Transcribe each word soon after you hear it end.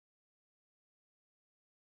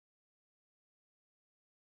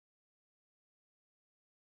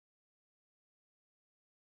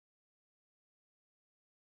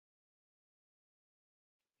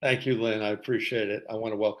Thank you, Lynn. I appreciate it. I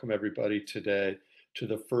want to welcome everybody today to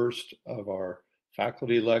the first of our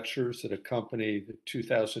faculty lectures that accompany the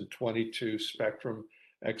 2022 Spectrum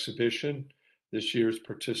exhibition. This year's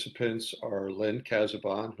participants are Lynn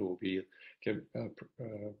Cazabon, who will be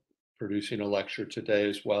producing a lecture today,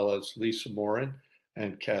 as well as Lisa Morin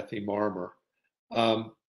and Kathy Marmer.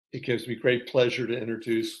 It gives me great pleasure to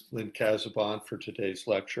introduce Lynn Cazabon for today's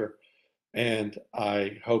lecture, and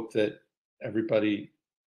I hope that everybody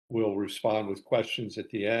will respond with questions at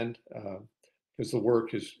the end because the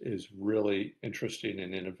work is really interesting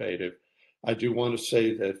and innovative. I do want to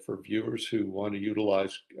say that for viewers who want to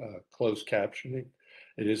utilize closed captioning,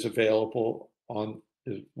 it is available on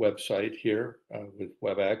the website here with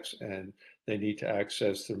WebEx, and they need to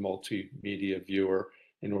access their multimedia viewer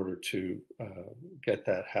in order to get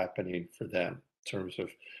that happening for them in terms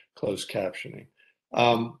of closed captioning.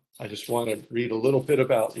 I just want to read a little bit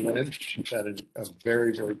about Lynn. She's had a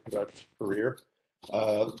very, very productive career.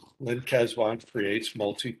 Lynn Cazabon creates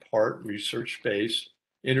multi-part research-based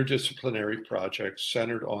interdisciplinary projects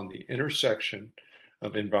centered on the intersection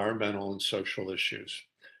of environmental and social issues.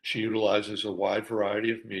 She utilizes a wide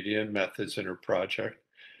variety of media and methods in her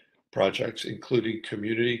projects, including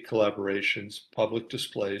community collaborations, public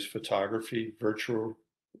displays, photography, virtual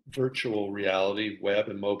reality, web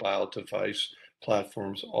and mobile device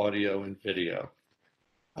platforms, audio and video.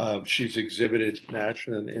 She's exhibited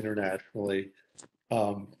nationally and internationally.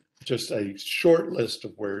 Just a short list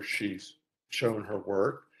of where she's shown her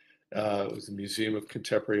work. It was the Museum of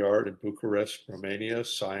Contemporary Art in Bucharest, Romania,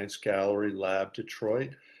 Science Gallery Lab, Detroit,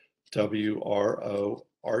 WRO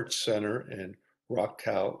Art Center in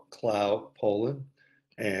Wrocław, Poland,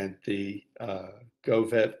 and the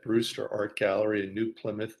Govet Brewster Art Gallery in New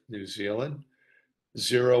Plymouth, New Zealand.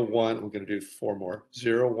 01, we're going to do 4 more.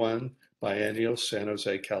 01 Biennial, San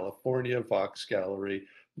Jose, California, Vox Gallery,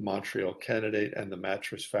 Montreal, Canada, and the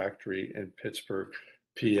Mattress Factory in Pittsburgh,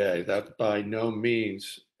 PA. That by no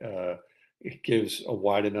means it gives a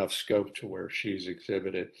wide enough scope to where she's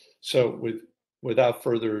exhibited. So without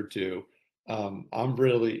further ado, I'm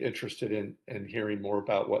really interested in hearing more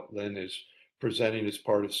about what Lynn is presenting as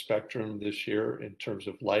part of Spectrum this year in terms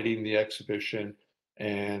of lighting the exhibition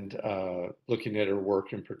and looking at her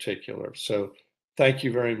work in particular. So thank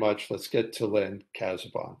you very much. Let's get to Lynn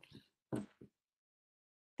Cazabon.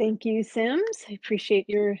 Thank you, Sims. I appreciate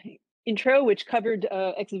your intro, which covered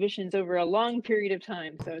exhibitions over a long period of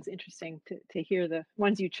time. So it's interesting to hear the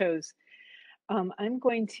ones you chose. I'm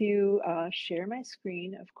going to share my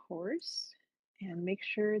screen, of course, and make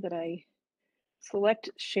sure that I select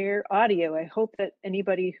share audio. I hope that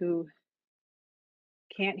anybody who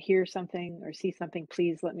can't hear something or see something,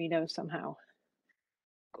 please let me know somehow.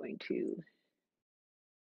 I'm going to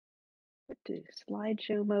put to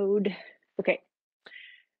slideshow mode. Okay.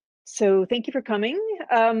 So thank you for coming.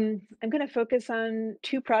 I'm going to focus on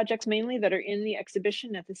 2 projects mainly that are in the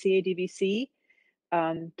exhibition at the CADVC,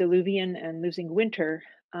 Diluvian and Losing Winter.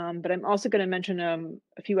 But I'm also going to mention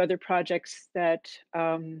a few other projects that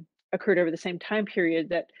occurred over the same time period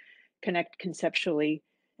that connect conceptually,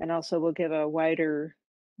 and also will give a wider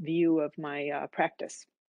view of my practice.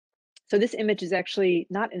 So this image is actually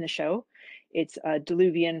not in the show. It's a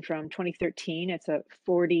Diluvian from 2013. It's a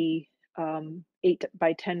 8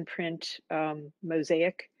 by 10 print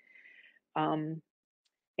mosaic. And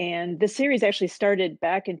the series actually started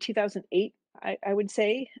back in 2008, I would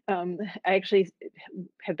say. I actually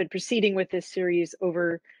have been proceeding with this series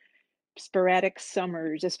over sporadic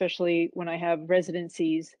summers, especially when I have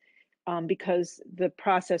residencies, because the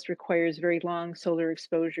process requires very long solar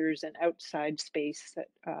exposures and outside space that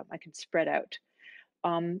I can spread out.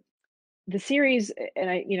 The series,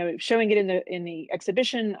 and showing it in the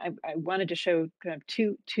exhibition, I wanted to show kind of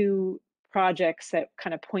two projects that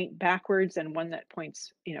kind of point backwards and one that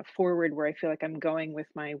points forward, where I feel like I'm going with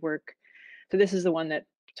my work. So this is the one that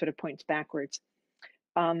sort of points backwards.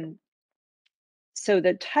 So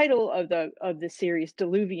the title of the series,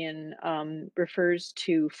 Diluvian, refers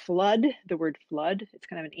to flood. The word flood, it's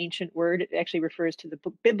kind of an ancient word. It actually refers to the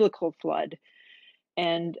biblical flood.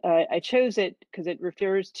 And I chose it because it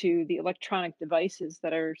refers to the electronic devices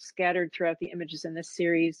that are scattered throughout the images in this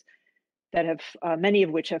series that have, many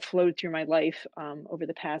of which have flowed through my life over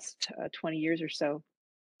the past 20 years or so.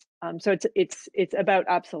 So it's about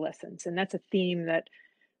obsolescence, and that's a theme that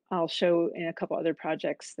I'll show in a couple other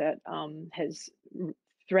projects that has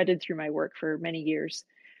threaded through my work for many years.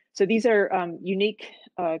 So these are unique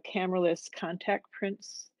cameraless contact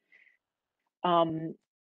prints. And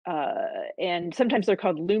sometimes they're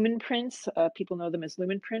called lumen prints. People know them as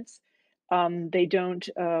lumen prints. They don't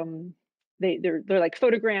they're like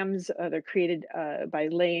photograms. They're created by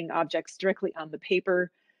laying objects directly on the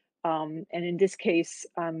paper. And in this case,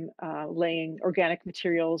 I'm laying organic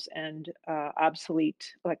materials and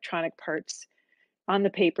obsolete electronic parts on the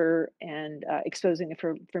paper and exposing it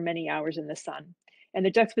for many hours in the sun. And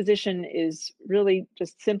the juxtaposition is really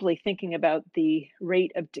just simply thinking about the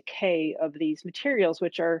rate of decay of these materials,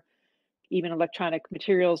 which are even electronic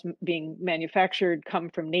materials being manufactured, come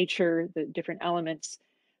from nature, the different elements,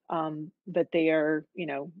 but they are,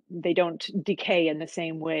 they don't decay in the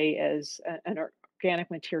same way as an organic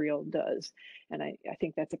material does. And I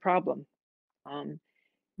think that's a problem.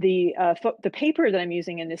 The paper that I'm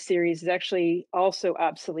using in this series is actually also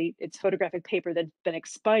obsolete. It's photographic paper that's been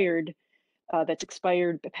expired, that's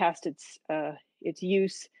expired past its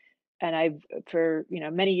use. And I've, for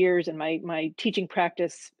many years, and my teaching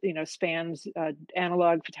practice spans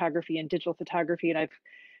analog photography and digital photography, and I've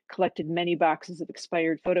collected many boxes of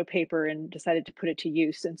expired photo paper and decided to put it to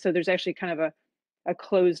use. And so there's actually kind of a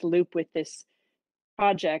closed loop with this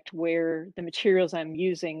project where the materials I'm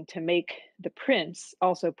using to make the prints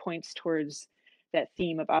also points towards that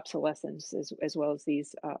theme of obsolescence as well as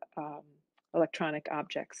these electronic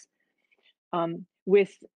objects.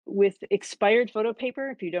 With expired photo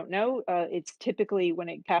paper, if you don't know, it's typically when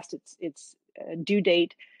it passed its due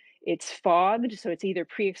date, it's fogged, so it's either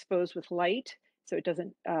pre-exposed with light, so it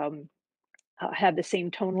doesn't have the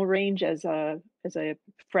same tonal range as a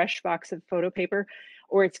fresh box of photo paper,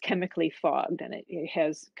 or it's chemically fogged, and it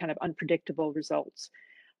has kind of unpredictable results.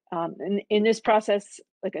 And in this process,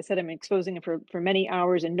 like I said, I'm exposing it for many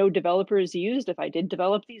hours, and no developer is used. If I did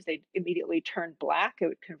develop these, they'd immediately turn black. It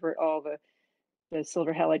would convert all the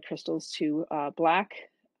silver halide crystals to black,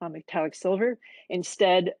 metallic silver.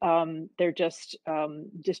 Instead, they're just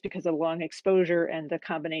because of long exposure and the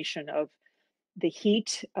combination of the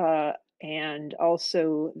heat and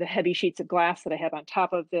also the heavy sheets of glass that I have on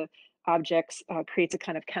top of the objects creates a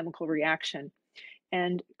kind of chemical reaction.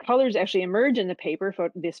 And colors actually emerge in the paper,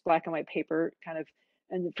 this black and white paper kind of,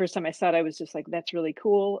 and the first time I saw it, I was just like, that's really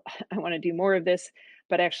cool. I want to do more of this.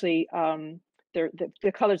 But actually,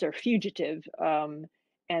 the colors are fugitive,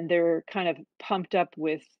 and they're kind of pumped up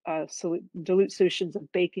with dilute solutions of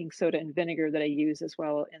baking soda and vinegar that I use as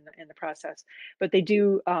well in the process. But they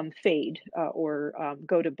do fade or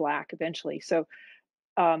go to black eventually. So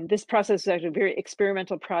this process is actually a very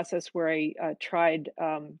experimental process where I tried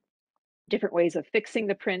different ways of fixing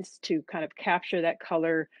the prints to kind of capture that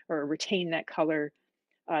color or retain that color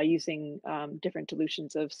using different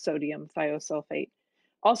dilutions of sodium thiosulfate.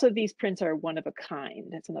 Also, these prints are one of a kind.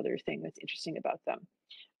 That's another thing that's interesting about them.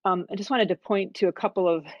 I just wanted to point to a couple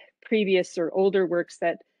of previous or older works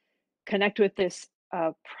that connect with this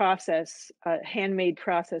process, handmade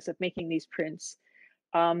process of making these prints.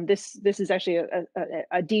 This is actually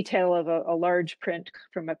a detail of a large print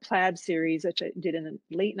from a plaid series, which I did in the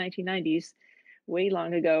late 1990s, way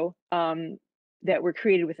long ago, that were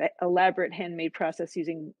created with elaborate handmade process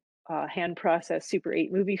using hand processed Super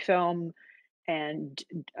 8 movie film and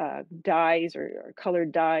dyes or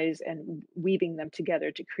colored dyes and weaving them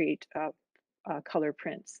together to create color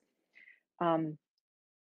prints.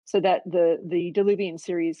 So that the Diluvian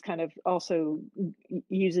series kind of also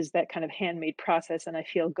uses that kind of handmade process, and I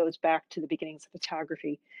feel goes back to the beginnings of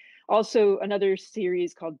photography. Also, another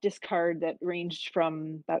series called Discard that ranged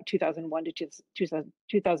from about 2001 to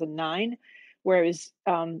 2009, where I was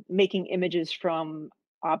making images from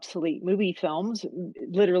obsolete movie films,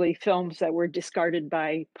 literally films that were discarded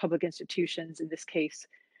by public institutions. In this case,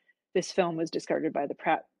 this film was discarded by the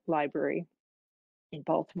Pratt Library in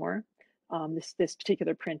Baltimore. This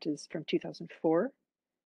particular print is from 2004.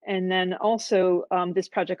 And then also this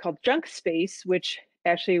project called Junk Space, which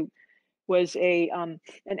actually was an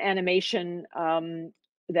animation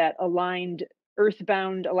that aligned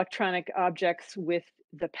earthbound electronic objects with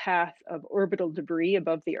the path of orbital debris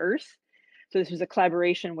above the Earth. So this was a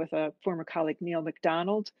collaboration with a former colleague, Neil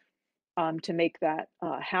McDonald, to make that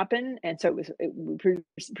happen. And so we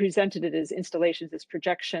presented it as installations, as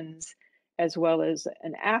projections, as well as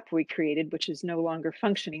an app we created, which is no longer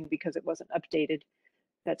functioning because it wasn't updated.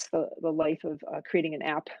 That's the life of creating an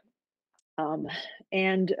app.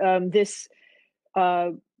 This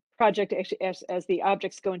project, actually, as the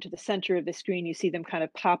objects go into the center of the screen, you see them kind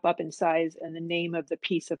of pop up in size, and the name of the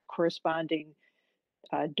piece of corresponding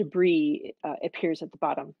debris appears at the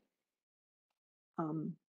bottom.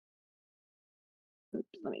 Oops,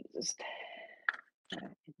 let me just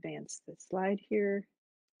advance the slide here.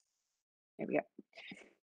 There we go.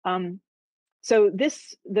 So the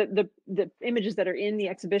images that are in the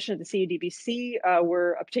exhibition at the CADBC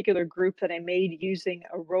were a particular group that I made using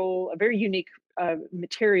a very unique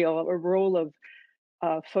material, a roll of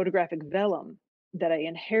photographic vellum that I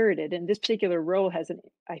inherited. And this particular roll has,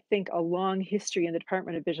 I think, a long history in the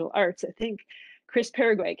Department of Visual Arts. I think Chris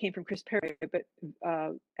Paraguay came from Chris Paraguay, but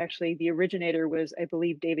actually the originator was, I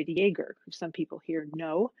believe, David Yeager, who some people here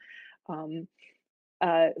know,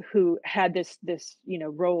 who had this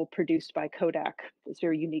roll produced by Kodak, this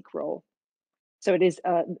very unique roll. So it is,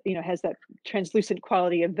 has that translucent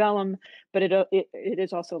quality of vellum, but it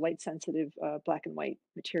is also light sensitive black and white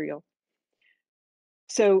material.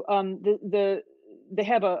 So they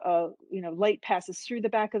have a light passes through the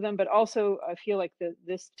back of them, but also I feel like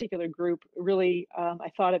this particular group really I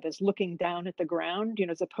thought of as looking down at the ground,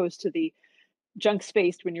 as opposed to the junk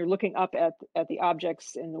space when you're looking up at the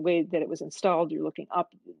objects in the way that it was installed. You're looking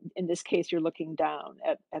up. In this case, you're looking down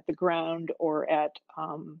at the ground or at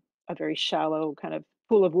a very shallow kind of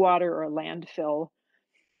pool of water or a landfill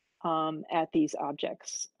at these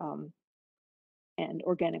objects and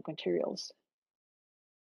organic materials.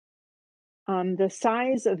 The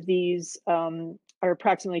size of these are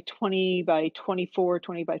approximately 20 by 24,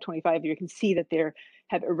 20 by 25. You can see that they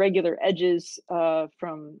have irregular edges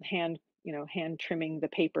from hand trimming the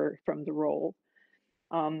paper from the roll.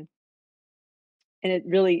 And it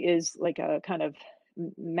really is like a kind of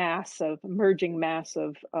merging mass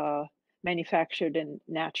of manufactured and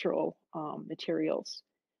natural materials.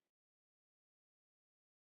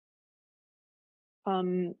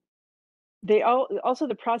 Also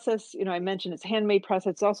the process, I mentioned it's handmade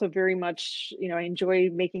process. It's also very much, I enjoy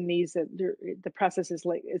making these. The process is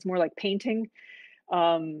more like painting,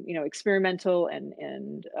 experimental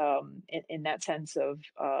and in that sense of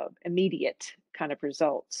immediate kind of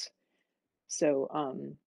results. So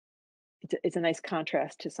it's a nice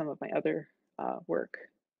contrast to some of my other work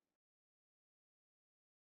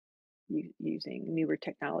using newer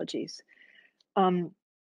technologies.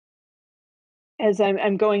 As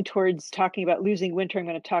I'm going towards talking about losing winter, I'm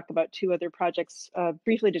going to talk about two other projects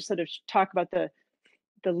briefly to sort of talk about the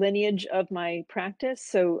lineage of my practice.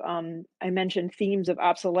 So I mentioned themes of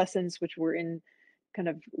obsolescence, which were in kind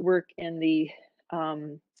of work in the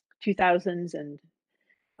 2000s and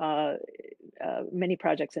many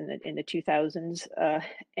projects in the 2000s.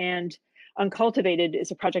 And Uncultivated is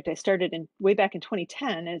a project I started way back in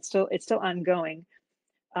 2010, and it's still ongoing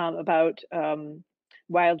about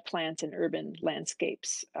wild plants in urban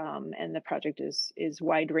landscapes. And the project is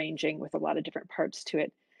wide ranging with a lot of different parts to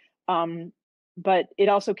it. But it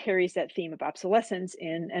also carries that theme of obsolescence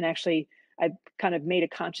and actually I've kind of made a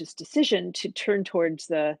conscious decision to turn towards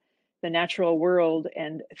the natural world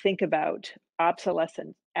and think about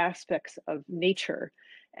obsolescent aspects of nature.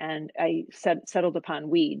 And I settled upon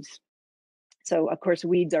weeds. So of course,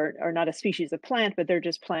 weeds are not a species of plant, but they're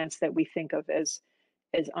just plants that we think of as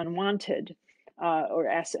unwanted or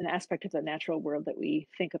as an aspect of the natural world that we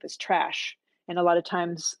think of as trash. And a lot of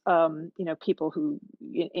times, people who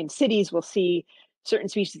in cities will see certain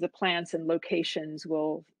species of plants and locations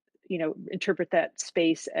will, interpret that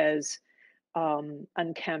space as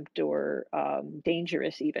unkempt or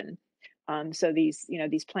dangerous even. So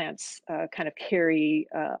these plants kind of carry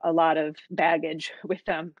a lot of baggage with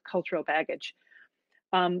them, cultural baggage.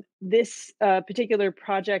 This particular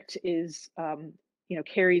project is,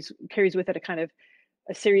 carries with it a kind of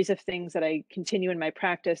a series of things that I continue in my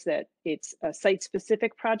practice. That it's a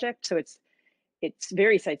site-specific project, so it's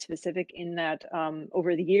very site-specific in that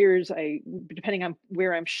over the years, depending on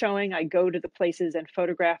where I'm showing, I go to the places and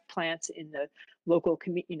photograph plants in the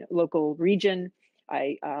local region.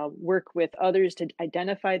 I work with others to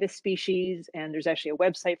identify the species, and there's actually a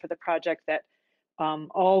website for the project that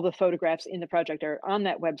all the photographs in the project are on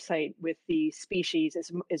that website with the species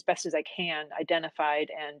as best as I can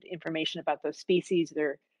identified and information about those species,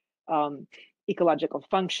 their ecological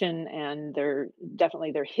function, and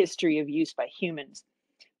definitely their history of use by humans.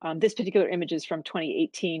 This particular image is from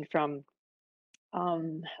 2018 from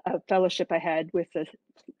a fellowship I had with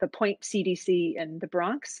the Point CDC in the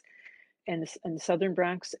Bronx and the Southern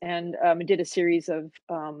Bronx, and I did a series of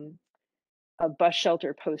bus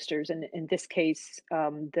shelter posters. And in this case,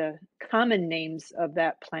 the common names of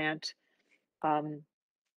that plant, I'm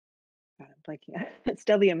blanking,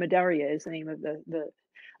 Stelia medaria is the name of the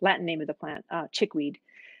Latin name of the plant, chickweed.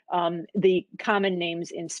 The common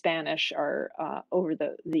names in Spanish are over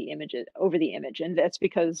the image, and that's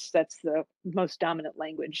because that's the most dominant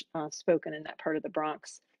language spoken in that part of the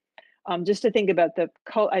Bronx. Just to think about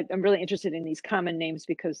I'm really interested in these common names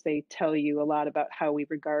because they tell you a lot about how we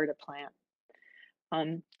regard a plant.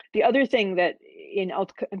 The other thing that in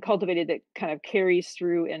Uncultivated that kind of carries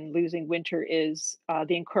through in Losing Winter is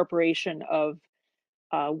the incorporation of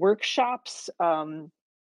workshops.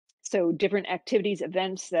 So different activities,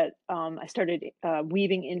 events that I started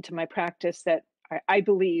weaving into my practice that I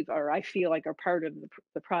believe, or I feel like, are part of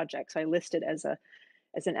the project. So I list it as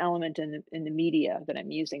an element in the media that I'm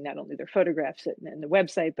using, not only their photographs and the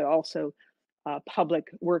website, but also public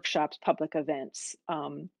workshops, public events.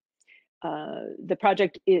 The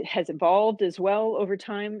project, it has evolved as well over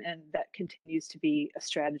time, and that continues to be a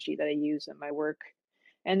strategy that I use in my work.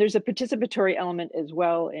 And there's a participatory element as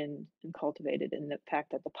well in Cultivated, in the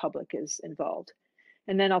fact that the public is involved.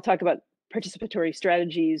 And then I'll talk about participatory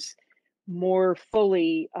strategies more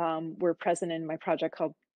fully. Were present in my project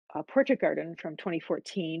called Portrait Garden from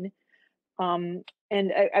 2014. And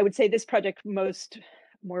I would say this project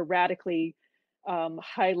more radically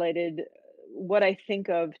highlighted what I think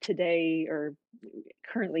of today, or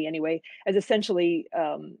currently anyway, as essentially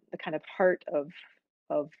the kind of heart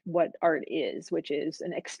of what art is, which is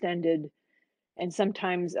an extended and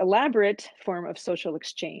sometimes elaborate form of social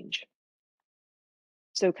exchange.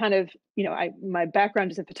 So kind of, my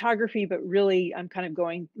background is in photography, but really I'm kind of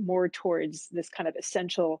going more towards this kind of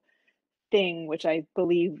essential thing, which I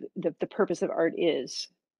believe the purpose of art is.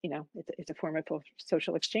 It's a form of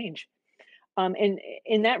social exchange. And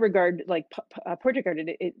in that regard, like Portrait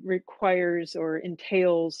Garden, it requires or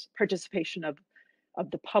entails participation of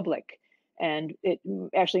the public. And it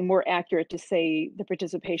actually more accurate to say the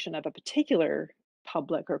participation of a particular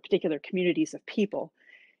public or particular communities of people.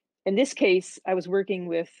 In this case, I was working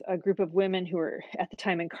with a group of women who were at the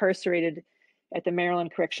time incarcerated at the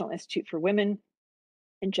Maryland Correctional Institute for Women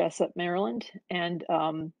in Jessup, Maryland. And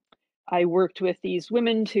I worked with these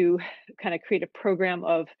women to kind of create a program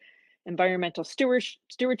of environmental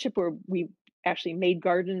stewardship, where we actually made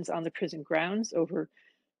gardens on the prison grounds over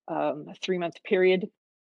a 3-month period.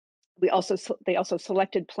 They also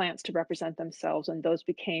selected plants to represent themselves, and those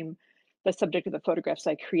became the subject of the photographs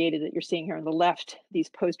I created that you're seeing here on the left. These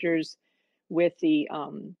posters with the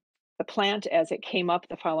plant as it came up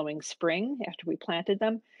the following spring after we planted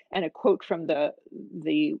them, and a quote from the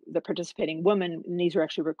participating woman. And these were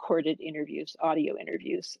actually recorded interviews, audio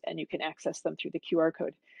interviews, and you can access them through the QR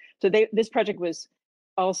code. So this project was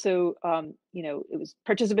also, it was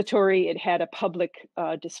participatory. It had a public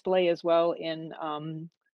display as well in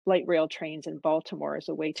light rail trains in Baltimore, as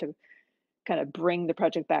a way to kind of bring the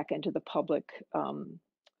project back into the public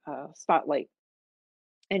spotlight.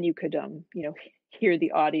 And you could, hear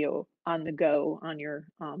the audio on the go on your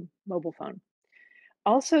mobile phone.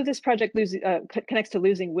 Also, this project connects to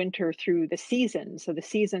losing winter through the seasons. So the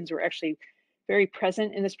seasons were actually very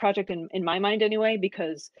present in this project, in my mind anyway,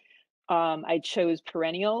 because I chose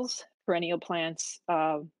perennial plants.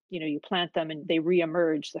 You plant them and they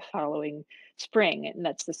reemerge the following spring, and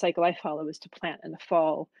that's the cycle I follow, is to plant in the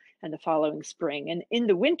fall and the following spring. And in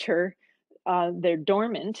the winter, they're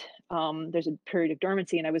dormant. There's a period of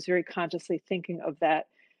dormancy, and I was very consciously thinking of that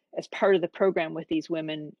as part of the program with these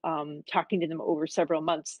women, talking to them over several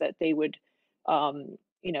months, that they would,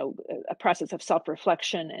 a process of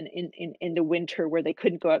self-reflection, and in the winter where they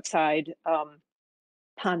couldn't go outside,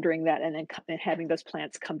 pondering that, and then having those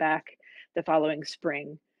plants come back the following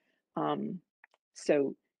spring.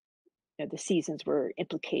 So the seasons were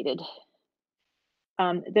implicated.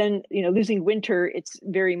 Then, losing winter, it's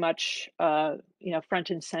very much, front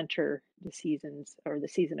and center, the seasons, or the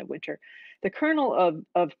season of winter. The kernel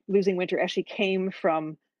of losing winter actually came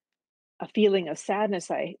from a feeling of sadness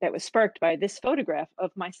that was sparked by this photograph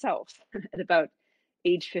of myself. At about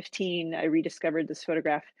age 15, I rediscovered this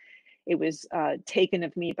photograph. It was taken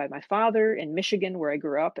of me by my father in Michigan, where I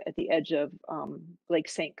grew up, at the edge of Lake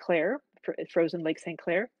St. Clair, frozen Lake St.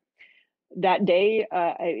 Clair. That day,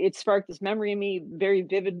 it sparked this memory in me very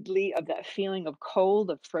vividly of that feeling of cold,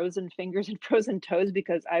 of frozen fingers and frozen toes,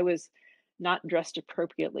 because I was not dressed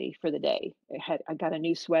appropriately for the day. I got a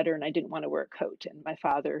new sweater and I didn't want to wear a coat, and my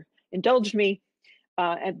father indulged me.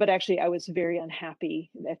 But actually, I was very unhappy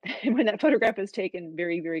when that photograph was taken,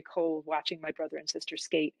 very, very cold, watching my brother and sister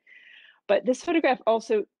skate. But this photograph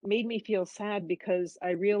also made me feel sad, because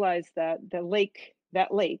I realized that that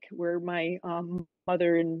lake where my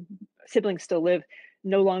mother and siblings still live,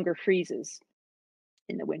 no longer freezes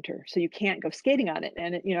in the winter. So you can't go skating on it.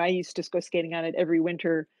 And I used to go skating on it every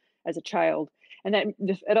winter as a child. And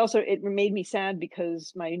it made me sad,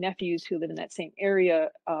 because my nephews who live in that same area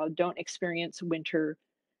don't experience winter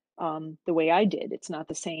the way I did. It's not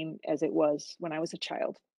the same as it was when I was a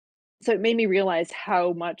child. So it made me realize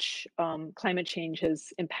how much climate change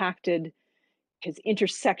has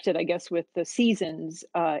intersected, I guess, with the seasons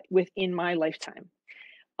within my lifetime.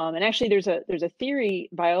 And actually, there's a theory,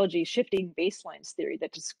 biology shifting baselines theory,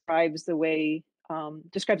 that describes the way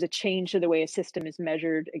describes a change to the way a system is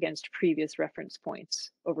measured against previous reference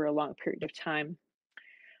points over a long period of time.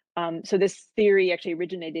 So this theory actually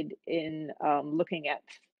originated in looking at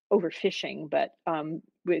overfishing, but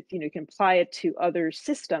with, you can apply it to other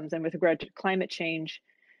systems. And with regard to climate change,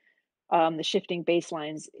 the shifting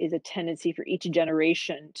baselines is a tendency for each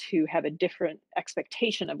generation to have a different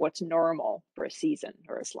expectation of what's normal for a season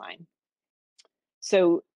or a line.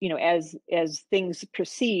 So, as things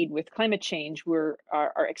proceed with climate change,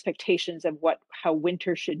 our expectations of how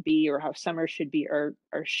winter should be or how summer should be are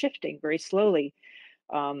shifting very slowly,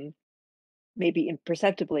 maybe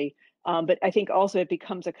imperceptibly. But I think also it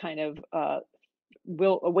becomes a kind of a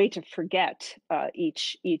way to forget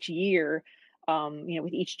each year,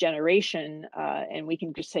 with each generation, and we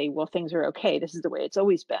can just say, well, things are okay. This is the way it's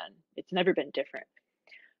always been. It's never been different.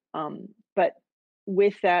 But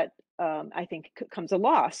with that, I think comes a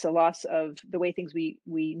loss of the way things we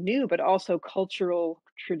knew, but also cultural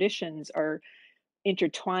traditions are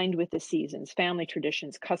intertwined with the seasons, family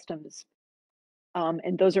traditions, customs,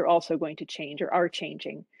 and those are also going to change or are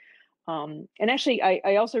changing. And actually,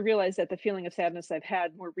 I also realized that the feeling of sadness I've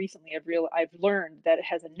had more recently, I've learned that it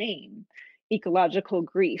has a name: ecological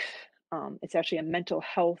grief. It's actually a mental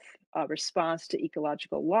health response to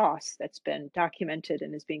ecological loss that's been documented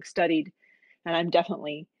and is being studied, and I'm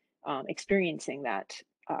definitely experiencing that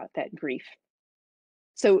grief.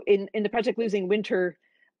 So in the project Losing Winter,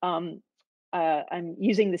 um, I'm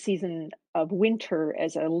using the season of winter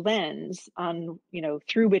as a lens on,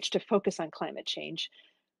 through which to focus on climate change,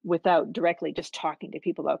 without directly just talking to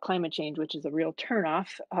people about climate change, which is a real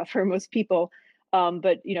turnoff for most people.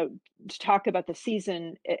 But to talk about the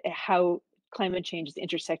season, how climate change is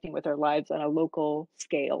intersecting with our lives on a local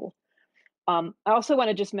scale. I also want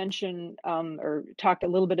to just mention or talk a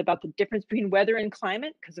little bit about the difference between weather and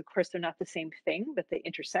climate, because of course they're not the same thing, but they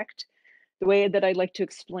intersect. The way that I like to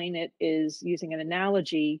explain it is using an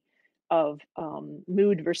analogy of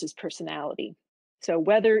mood versus personality. So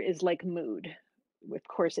weather is like mood. Of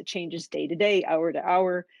course, it changes day to day, hour to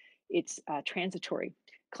hour. It's transitory.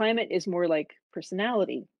 Climate is more like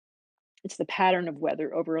personality. It's the pattern of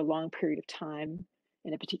weather over a long period of time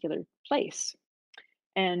in a particular place.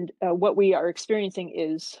 And what we are experiencing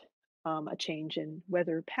is a change in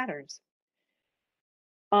weather patterns.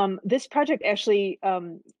 This project actually,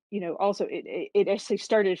 also it actually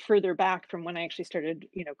started further back from when I actually started,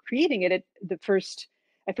 creating it.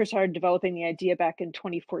 I first started developing the idea back in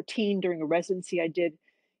 2014 during a residency I did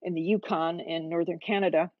in the Yukon in northern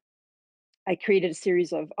Canada. I created a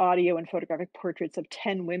series of audio and photographic portraits of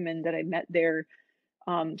 10 women that I met there,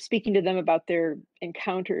 speaking to them about their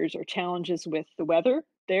encounters or challenges with the weather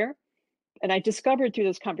there. And I discovered through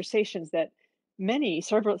those conversations that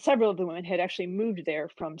several of the women had actually moved there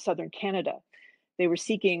from southern Canada. They were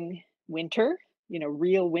seeking winter,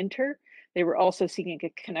 real winter. They were also seeking a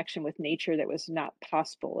connection with nature that was not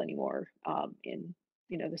possible anymore in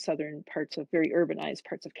the southern parts of very urbanized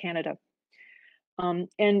parts of Canada. And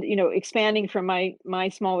expanding from my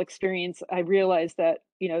small experience, I realized that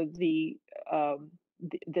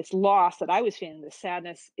this loss that I was feeling, the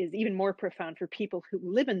sadness, is even more profound for people who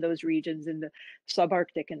live in those regions in the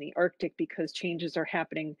subarctic and the Arctic, because changes are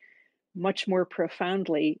happening much more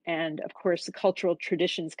profoundly. And of course, the cultural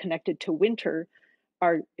traditions connected to winter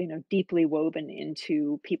are deeply woven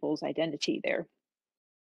into people's identity there.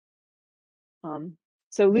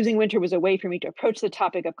 So Losing Winter was a way for me to approach the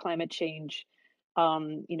topic of climate change,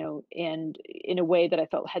 and in a way that I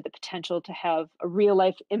felt had the potential to have a real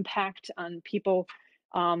life impact on people.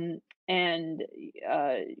 And the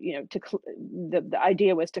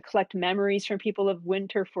idea was to collect memories from people of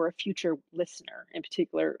winter for a future listener. In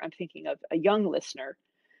particular, I'm thinking of a young listener,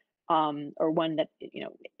 or one that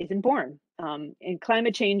isn't born. And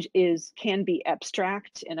climate change can be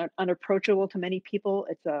abstract and unapproachable to many people.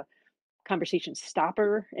 It's a conversation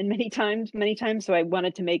stopper in many times. So I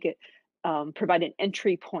wanted to make it provide an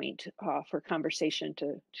entry point for conversation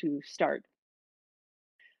to start.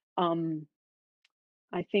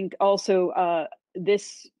 I think also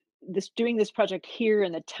doing this project here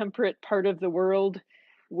in the temperate part of the world,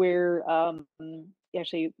 where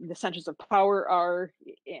actually the centers of power are,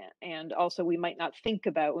 and also we might think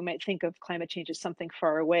of climate change as something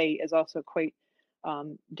far away, is also quite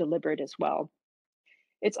deliberate as well.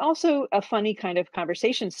 It's also a funny kind of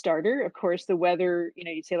conversation starter. Of course, the weather,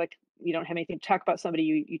 you'd say, like, you don't have anything to talk about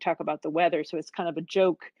somebody, you talk about the weather. So it's kind of a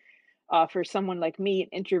joke for someone like me, an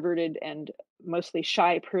introverted and mostly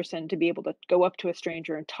shy person, to be able to go up to a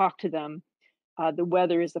stranger and talk to them. The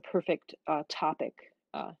weather is the perfect topic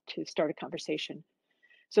to start a conversation.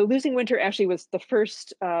 So Losing Winter actually was the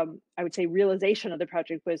first, I would say, realization of the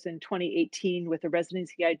project was in 2018 with a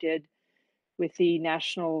residency I did with the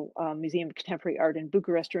National Museum of Contemporary Art in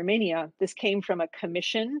Bucharest, Romania. This came from a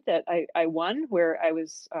commission that I won, where I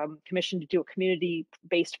was commissioned to do a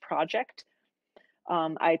community-based project.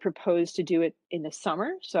 I proposed to do it in the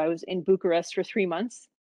summer. So I was in Bucharest for 3 months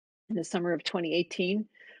in the summer of 2018.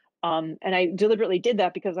 And I deliberately did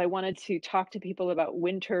that because I wanted to talk to people about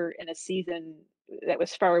winter in a season that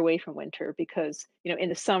was far away from winter, because, you know, in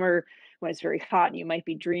the summer when it's very hot, you might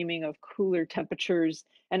be dreaming of cooler temperatures.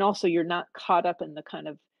 And also you're not caught up in the kind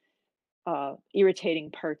of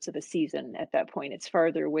irritating parts of a season at that point. It's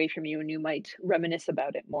farther away from you and you might reminisce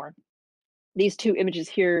about it more. These two images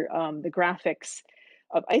here, the graphics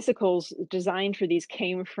of icicles designed for these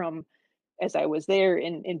came from, as I was there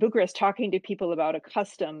in Bucharest, talking to people about a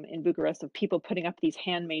custom in Bucharest of people putting up these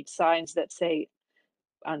handmade signs that say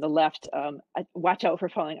on the left, watch out for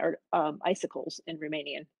falling icicles in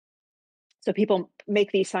Romanian. So people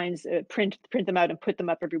make these signs, print them out and put them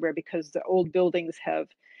up everywhere, because the old buildings have,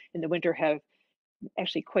 in the winter, have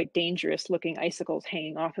actually quite dangerous looking icicles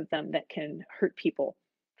hanging off of them that can hurt people.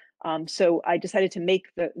 So I decided to make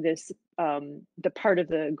the part of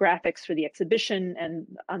the graphics for the exhibition, and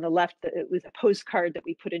on the left, it was a postcard that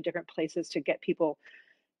we put in different places to get people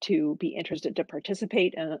to be interested to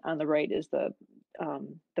participate, and on the right is the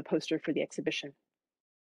poster for the exhibition.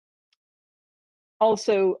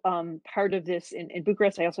 Also, part of this in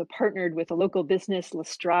Bucharest, I also partnered with a local business, La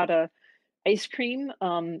Strada Ice Cream,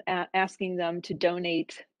 asking them to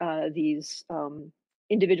donate these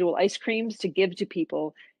individual ice creams to give to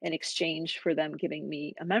people in exchange for them giving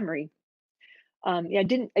me a memory. Yeah, I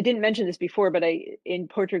didn't mention this before, but in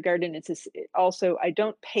Portrait Garden, also, I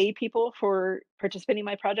don't pay people for participating in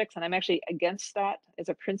my projects, and I'm actually against that as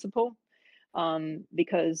a principle,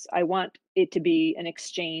 because I want it to be an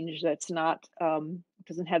exchange that's not,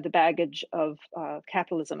 doesn't have the baggage of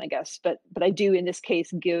capitalism, I guess. But I do, in this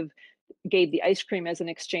case, gave the ice cream as an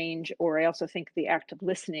exchange, or I also think the act of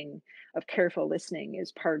listening, of careful listening,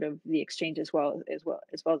 is part of the exchange as well as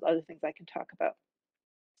other things I can talk about.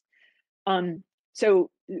 So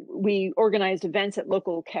we organized events at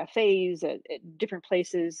local cafes, at different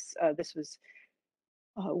places. This was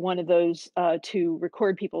one of those, to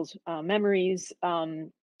record people's memories.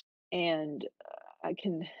 And I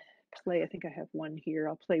can play, I think I have one here.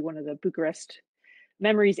 I'll play one of the Bucharest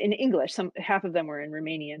memories in English. Half of them were in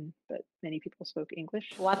Romanian, but many people spoke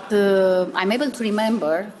English. What I'm able to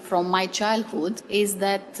remember from my childhood is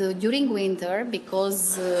that during winter,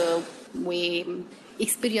 because we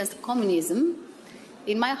experienced communism,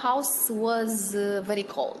 in my house was very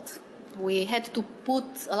cold. We had to put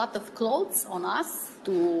a lot of clothes on us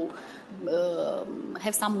to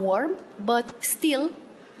have some warmth, but still,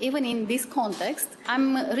 even in this context,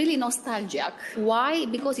 I'm really nostalgic. Why?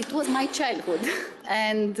 Because it was my childhood.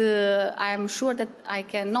 And I'm sure that I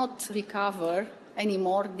cannot recover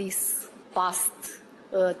anymore this past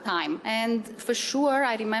time. And for sure,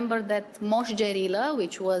 I remember that Moș Gerilă,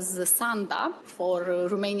 which was Santa for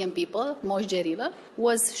Romanian people, Moș Gerilă,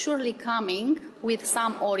 was surely coming with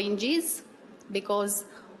some oranges, because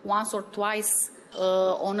once or twice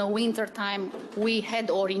on a winter time, we had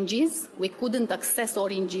oranges. We couldn't access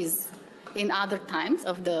oranges in other times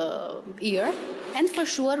of the year. And for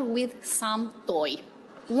sure with some toy.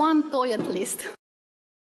 One toy at least.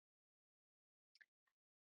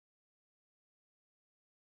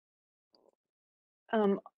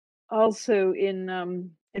 Also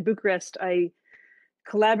in Bucharest, I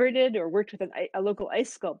collaborated or worked with a local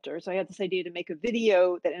ice sculptor. So I had this idea to make a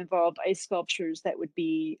video that involved ice sculptures that would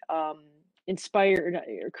be inspired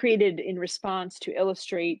or created in response to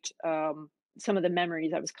illustrate some of the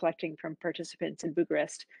memories I was collecting from participants in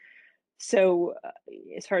Bucharest. So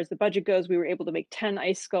as far as the budget goes, we were able to make 10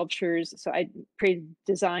 ice sculptures. So I created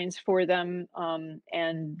designs for them,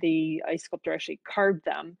 and the ice sculptor actually carved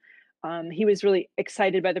them. He was really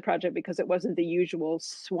excited by the project because it wasn't the usual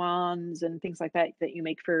swans and things like that that you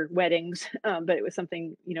make for weddings, but it was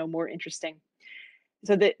something, you know, more interesting.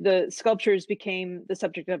 So the sculptures became the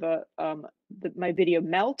subject of my video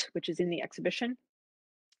Melt, which is in the exhibition.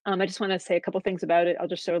 I just want to say a couple things about it. I'll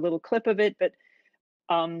just show a little clip of it, but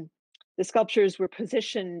the sculptures were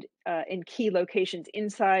positioned in key locations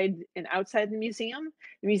inside and outside the museum.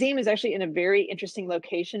 The museum is actually in a very interesting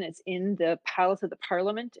location. It's in the Palace of the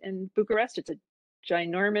Parliament in Bucharest. It's a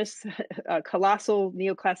ginormous, colossal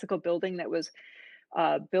neoclassical building that was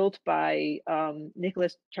built by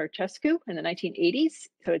Nicholas Ceausescu in the 1980s.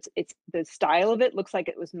 So it's the style of it looks like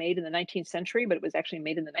it was made in the 19th century, but it was actually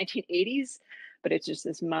made in the 1980s. But it's just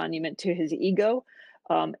this monument to his ego.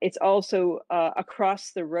 It's also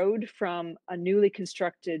across the road from a newly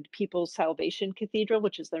constructed People's Salvation Cathedral,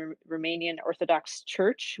 which is the Romanian Orthodox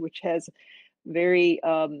Church, which has very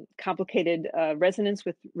complicated resonance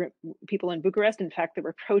with people in Bucharest. In fact, there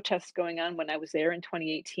were protests going on when I was there in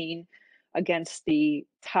 2018 against the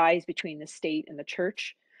ties between the state and the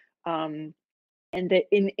church. And that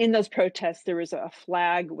in those protests, there was a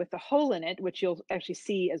flag with a hole in it, which you'll actually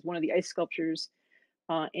see as one of the ice sculptures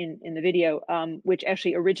in the video, which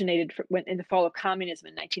actually originated in the fall of communism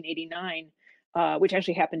in 1989, which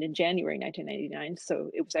actually happened in January 1999. So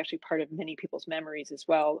it was actually part of many people's memories as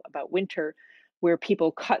well about winter, where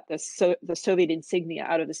people cut the Soviet insignia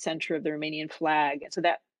out of the center of the Romanian flag. And so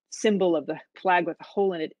that symbol of the flag with a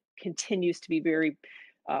hole in it continues to be very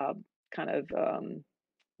kind of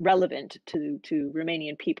relevant to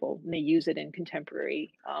Romanian people. And they use it in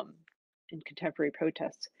contemporary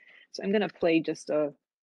protests. So I'm going to play just a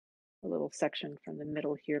little section from the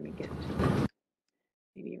middle here. Let me get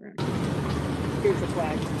maybe around here. Here's the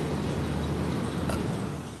flag.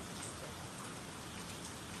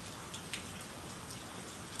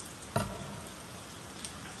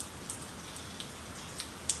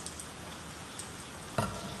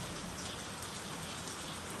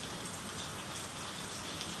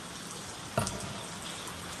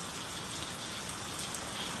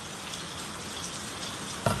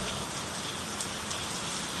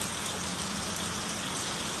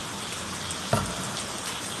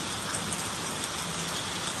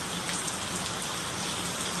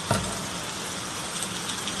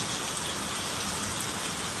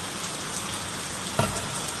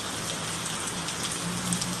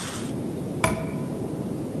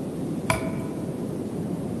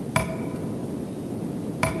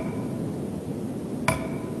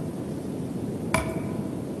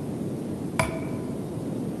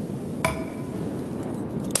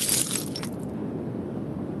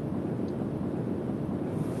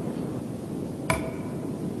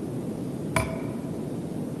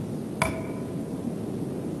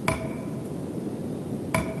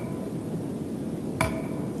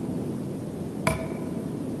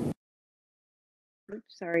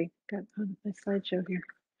 Oops, sorry, got on my slideshow here.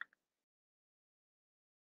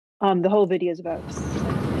 The whole video is about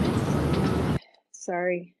 7 minutes.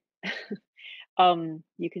 Sorry.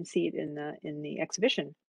 You can see it in the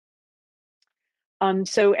exhibition.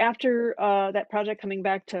 So after that project coming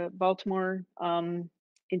back to Baltimore in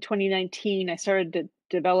 2019, I started to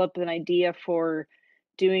develop an idea for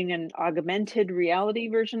doing an augmented reality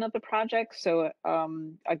version of the project. So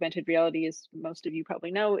augmented reality, as most of you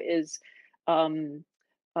probably know, is a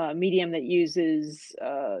medium that uses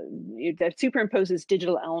that superimposes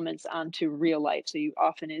digital elements onto real life. So you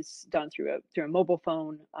often is done through a mobile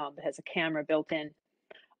phone that has a camera built in.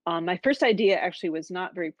 My first idea actually was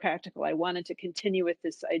not very practical. I wanted to continue with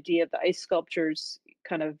this idea of the ice sculptures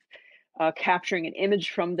kind of capturing an image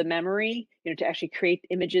from the memory, to actually create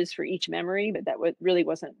images for each memory, but that really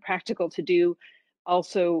wasn't practical to do.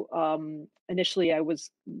 Also, initially I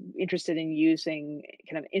was interested in using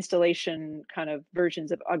kind of installation kind of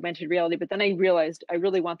versions of augmented reality, but then I realized I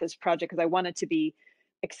really want this project because I want it to be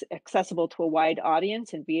accessible to a wide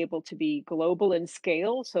audience and be able to be global in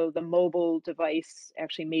scale. So the mobile device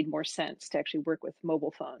actually made more sense to actually work with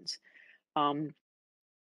mobile phones. Also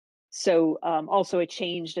it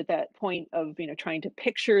changed at that point of trying to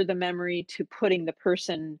picture the memory to putting the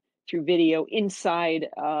person through video inside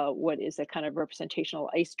what is a kind of representational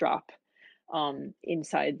ice drop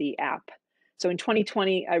inside the app. So in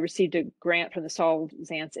 2020, I received a grant from the Saul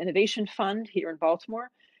Zantz Innovation Fund here in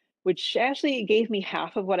Baltimore, which actually gave me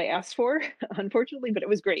half of what I asked for, unfortunately, but it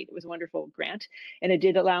was great. It was a wonderful grant. And it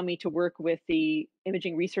did allow me to work with the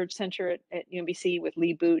Imaging Research Center at UMBC with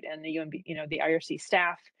Lee Boot and the the IRC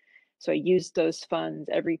staff. So I used those funds,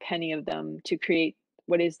 every penny of them, to create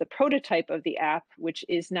what is the prototype of the app, which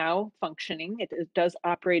is now functioning. It does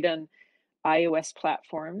operate on iOS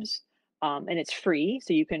platforms, and it's free,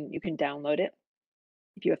 so you can download it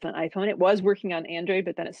if you have an iPhone. It was working on Android,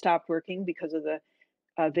 but then it stopped working because of the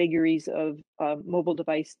vagaries of mobile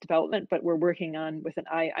device development. But we're working on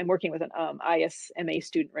I'm working with an ISMA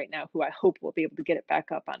student right now who I hope will be able to get it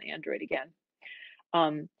back up on Android again.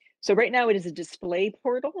 So right now it is a display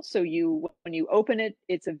portal. So when you open it,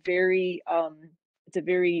 it's a very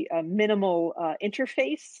minimal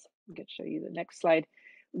interface. I'm going to show you the next slide,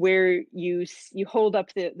 where you hold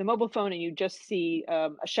up the mobile phone and you just see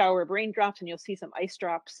a shower of raindrops, and you'll see some ice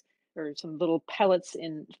drops or some little pellets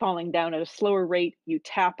falling down at a slower rate. You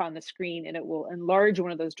tap on the screen and it will enlarge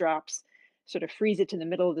one of those drops sort of freeze it to the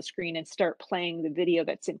middle of the screen and start playing the video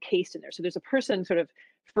that's encased in there. So there's a person sort of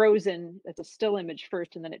frozen, that's a still image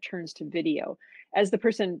first, and then it turns to video. As the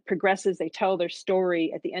person progresses, they tell their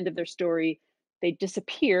story. At the end of their story, they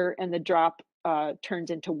disappear and the drop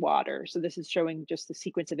turns into water. So this is showing just the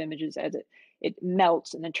sequence of images as it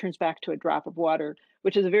melts and then turns back to a drop of water,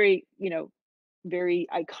 which is a very, very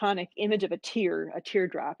iconic image of a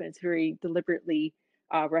teardrop, and it's very deliberately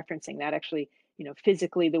referencing that. Actually,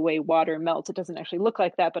 physically, the way water melts, it doesn't actually look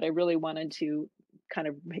like that, but I really wanted to kind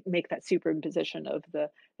of make that superimposition of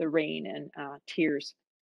the rain and tears.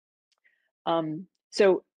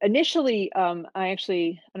 So initially, I don't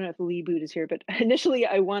know if Lee Boot is here, but initially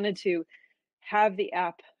I wanted to have the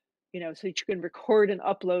app, so you can record and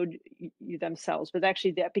upload you themselves, but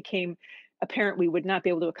actually that became apparent we would not be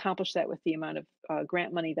able to accomplish that with the amount of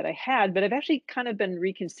grant money that I had. But I've actually kind of been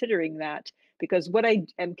reconsidering that, because what I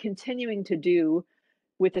am continuing to do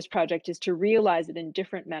with this project is to realize it in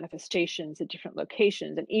different manifestations at different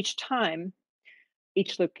locations, and each time,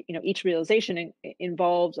 each realization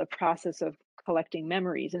involves a process of collecting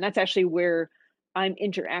memories, and that's actually where I'm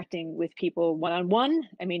interacting with people one-on-one.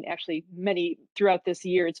 I mean, actually, many throughout this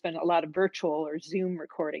year, it's been a lot of virtual or Zoom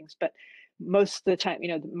recordings, but most of the time,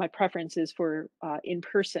 my preference is for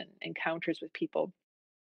in-person encounters with people.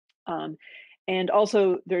 And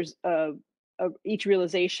also, there's each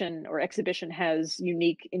realization or exhibition has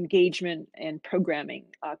unique engagement and programming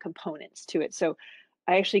components to it. So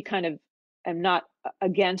I actually kind of am not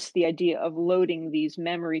against the idea of loading these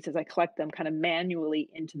memories as I collect them kind of manually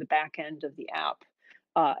into the back end of the app.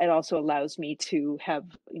 It also allows me to have,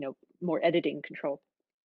 more editing control.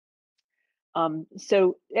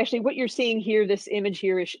 So actually what you're seeing here, this image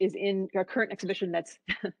here is in our current exhibition. That's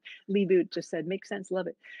Lee Boot just said, makes sense, love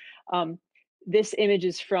it. This image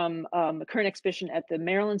is from the current exhibition at the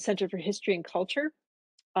Maryland Center for History and Culture.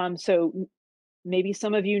 So maybe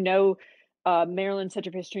some of you know Maryland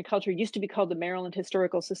Center for History and Culture used to be called the Maryland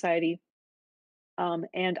Historical Society.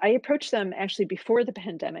 And I approached them actually before the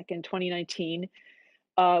pandemic in 2019,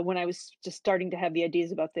 when I was just starting to have the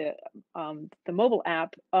ideas about the mobile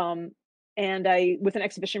app. And with an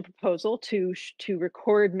exhibition proposal to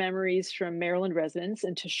record memories from Maryland residents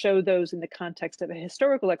and to show those in the context of a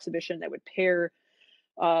historical exhibition that would pair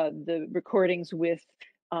the recordings with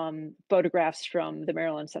photographs from the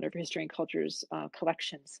Maryland Center for History and Culture's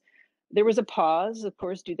collections. There was a pause, of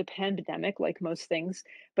course, due to the pandemic, like most things.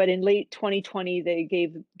 But in late 2020, they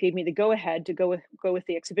gave me the go-ahead to go with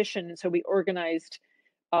the exhibition, and so we organized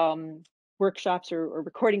workshops or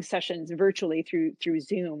recording sessions virtually through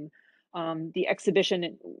Zoom. The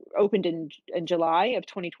exhibition opened in July of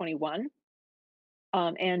 2021.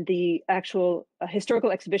 And the actual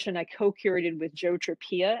historical exhibition I co-curated with Joe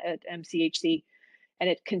Trapia at MCHC, and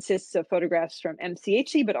it consists of photographs from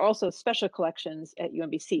MCHC, but also special collections at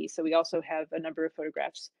UMBC. So we also have a number of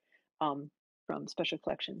photographs from special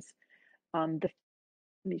collections. Let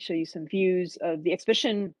me show you some views of the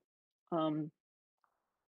exhibition.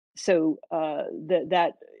 So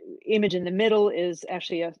that image in the middle is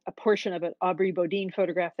actually a portion of an Aubrey Bodine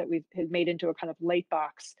photograph that we've made into a kind of light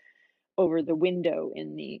box over the window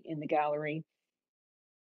in the gallery.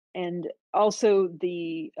 And also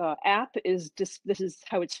the app is just, this is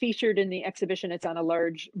how it's featured in the exhibition. It's on a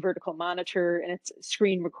large vertical monitor, and it's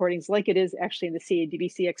screen recordings like it is actually in the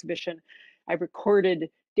CADBC exhibition. I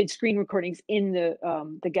did screen recordings in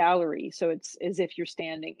the gallery. So it's as if you're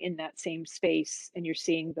standing in that same space and you're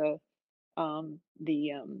seeing the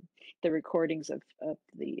recordings of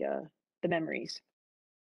the memories.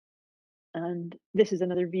 And this is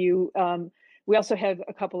another view. We also have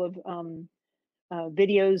a couple of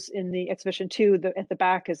videos in the exhibition too. At the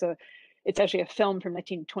back is it's actually a film from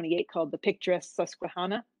 1928 called The Picturesque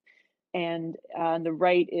Susquehanna. And on the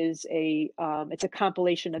right is it's a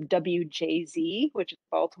compilation of WJZ, which is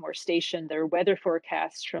Baltimore Station, their weather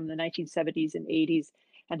forecasts from the 1970s and 80s.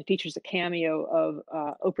 And it features a cameo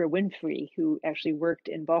of Oprah Winfrey, who actually worked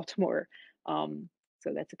in Baltimore.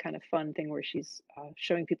 So that's a kind of fun thing where she's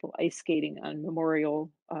showing people ice skating on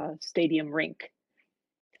Memorial Stadium rink.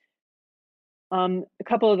 A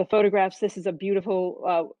couple of the photographs. This is a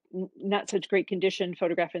beautiful, not such great condition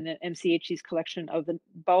photograph in the MCHC's collection of the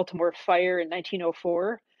Baltimore fire in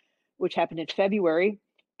 1904, which happened in February.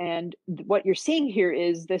 And what you're seeing here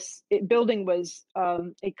is this building was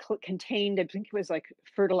it contained, I think it was like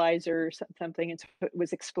fertilizer or something, and so it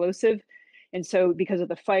was explosive. And so because of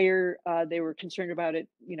the fire, they were concerned about it,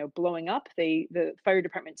 blowing up. The fire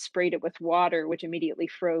department sprayed it with water, which immediately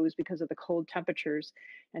froze because of the cold temperatures,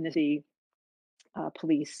 and the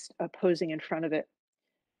police posing in front of it.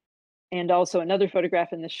 And also another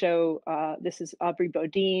photograph in the show, this is Aubrey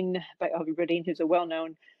Bodine, by Aubrey Bodine, who's a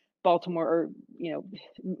well-known Baltimore, or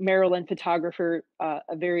Maryland photographer,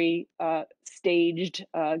 a very staged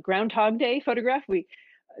Groundhog Day photograph.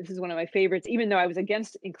 This is one of my favorites, even though I was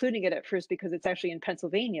against including it at first because it's actually in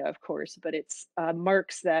Pennsylvania, of course, but it's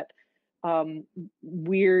marks that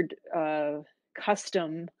weird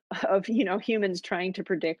custom of humans trying to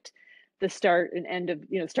predict the start and end of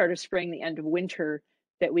start of spring, the end of winter,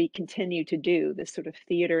 that we continue to do this sort of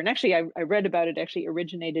theater. And actually I read about it actually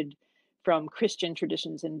originated from Christian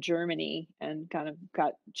traditions in Germany and kind of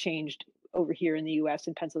got changed over here in the US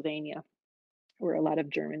and Pennsylvania, where a lot of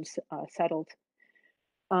Germans settled.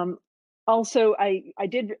 Also, I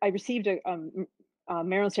received a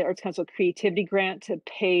Maryland State Arts Council creativity grant to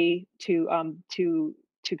pay to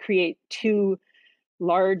create 2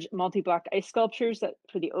 large multi-block ice sculptures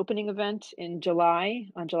for the opening event in July,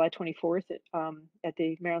 on July 24th at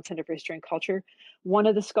the Maryland Center for History and Culture. One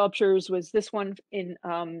of the sculptures was this one in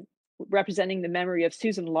representing the memory of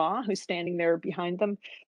Susan Law, who's standing there behind them.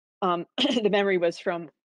 The memory was from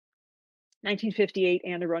 1958,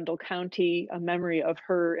 Anne Arundel County, a memory of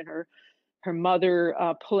her and her mother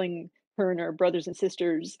pulling her and her brothers and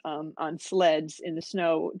sisters on sleds in the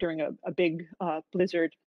snow during a big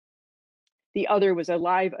blizzard. The other was a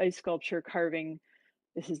live ice sculpture carving,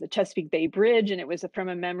 this is the Chesapeake Bay Bridge, and it was from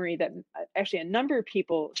a memory that actually a number of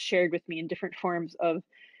people shared with me in different forms of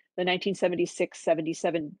the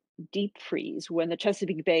 1976-77 deep freeze, when the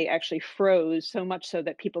Chesapeake Bay actually froze so much so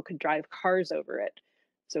that people could drive cars over it.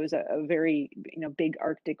 So it was a very big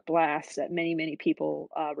Arctic blast that many people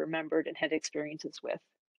remembered and had experiences with.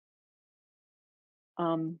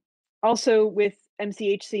 Also with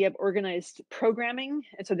MCHC, I've organized programming.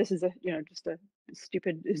 And so this is just a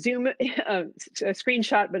stupid Zoom a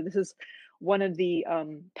screenshot, but this is one of the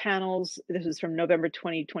panels. This is from November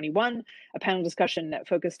 2021, a panel discussion that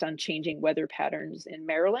focused on changing weather patterns in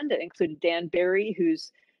Maryland. It included Dan Barry,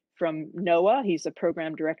 who's from NOAA. He's a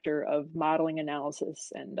program director of modeling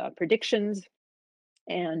analysis and predictions,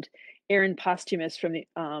 and Erin Posthumus from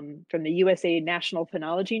the USA National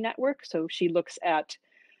Phenology Network. So she looks at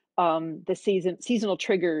the seasonal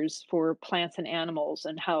triggers for plants and animals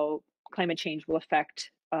and how climate change will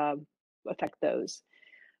affect those.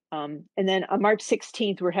 And then on March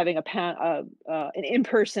 16th, we're having an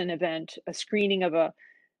in-person event, a screening of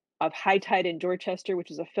High Tide in Dorchester,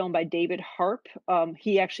 which is a film by David Harp.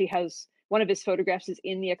 He actually has one of his photographs is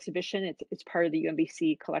in the exhibition. It's part of the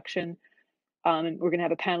UMBC collection. And we're going to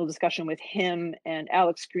have a panel discussion with him, and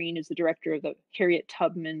Alex Green is the director of the Harriet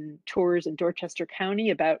Tubman Tours in Dorchester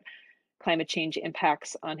County about climate change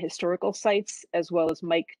impacts on historical sites, as well as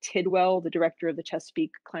Mike Tidwell, the director of the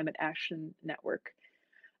Chesapeake Climate Action Network.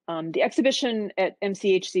 The exhibition at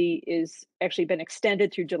MCHC is actually been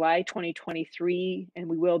extended through July 2023, and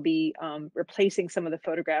we will be replacing some of the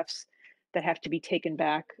photographs that have to be taken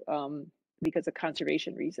back because of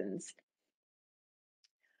conservation reasons.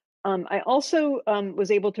 I also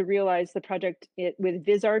was able to realize the project with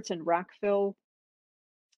VisArts in Rockville.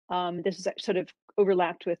 This is sort of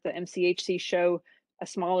overlapped with the MCHC show, a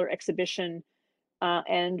smaller exhibition.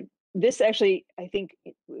 And this actually, I think,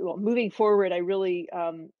 well, moving forward, I really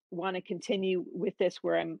want to continue with this,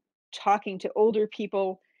 where I'm talking to older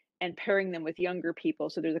people and pairing them with younger people.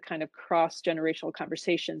 So there's a kind of cross-generational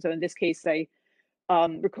conversation. So in this case, I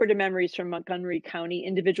recorded memories from Montgomery County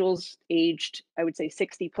individuals aged, I would say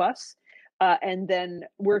 60 plus, and then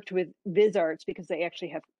worked with VisArts because they actually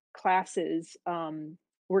have classes.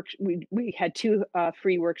 We had 2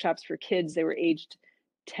 free workshops for kids. They were aged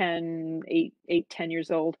 10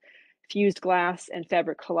 years old, fused glass and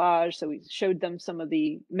fabric collage. So we showed them some of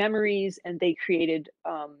the memories, and they created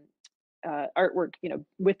artwork,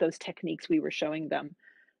 with those techniques we were showing them.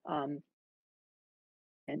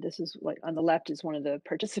 And this is like on the left is one of the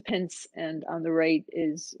participants, and on the right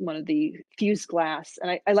is one of the fused glass.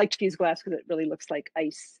 And I liked fused glass because it really looks like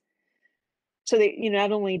ice. So they,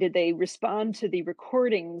 not only did they respond to the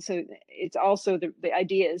recording, so it's also the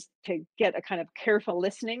idea is to get a kind of careful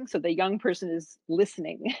listening. So the young person is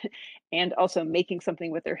listening and also making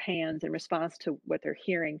something with their hands in response to what they're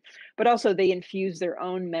hearing. But also they infuse their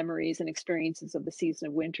own memories and experiences of the season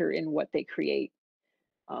of winter in what they create.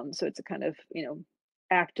 So it's a kind of,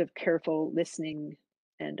 act of careful listening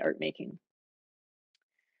and art making.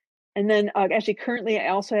 And then actually currently I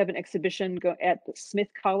also have an exhibition at the Smith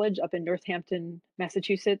College up in Northampton,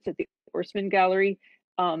 Massachusetts at the Orsman Gallery.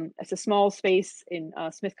 It's a small space in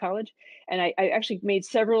Smith College. And I actually made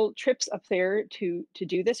several trips up there to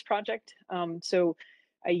do this project. So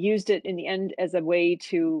I used it in the end as a way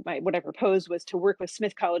to, what I proposed was to work with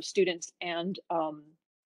Smith College students and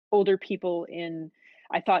older people in,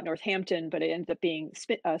 I thought Northampton, but it ended up being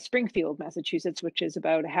Springfield, Massachusetts, which is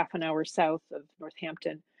about a half an hour south of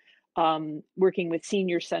Northampton, working with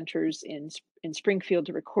senior centers in Springfield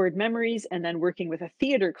to record memories, and then working with a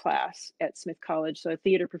theater class at Smith College. So a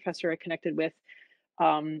theater professor I connected with.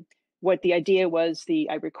 What the idea was,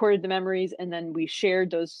 I recorded the memories, and then we shared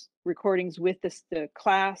those recordings with the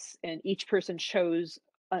class, and each person chose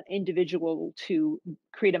an individual to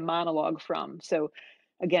create a monologue from. So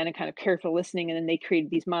again, a kind of careful listening, and then they created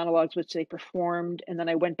these monologues which they performed, and then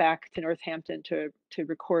I went back to Northampton to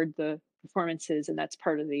record the performances, and that's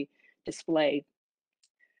part of the display.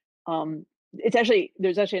 There's actually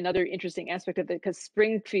another interesting aspect of it, because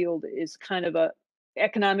Springfield is kind of a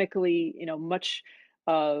economically, much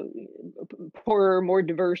poorer, more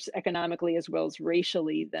diverse economically as well as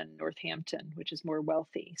racially than Northampton, which is more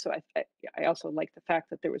wealthy. So I also like the fact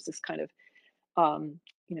that there was this kind of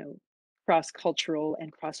cross-cultural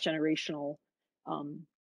and cross-generational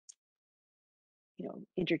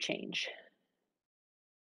interchange.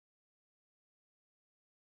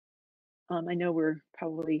 I know we're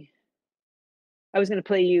probably, I was going to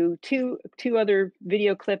play you two other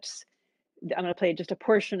video clips. I'm going to play just a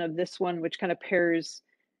portion of this one, which kind of pairs,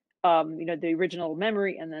 the original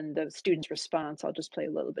memory and then the student's response. I'll just play a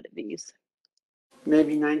little bit of these.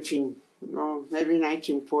 Maybe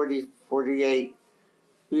 1940, 48.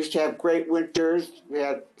 We used to have great winters. We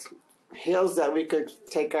had hills that we could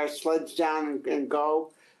take our sleds down and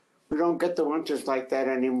go. We don't get the winters like that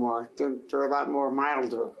anymore. They're a lot more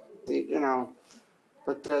milder,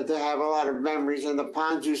 But they have a lot of memories, and the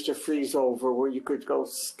ponds used to freeze over where you could go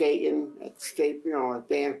skating at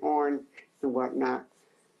Van Horn and whatnot.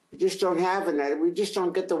 We just don't have it. We just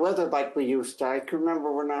don't get the weather like we used to. I can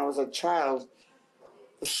remember when I was a child,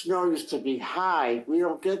 the snow used to be high. We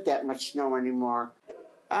don't get that much snow anymore.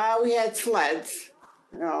 We had sleds,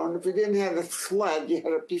 and if you didn't have a sled, you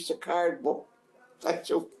had a piece of cardboard.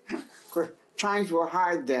 Times were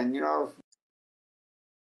hard then,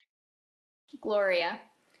 Gloria,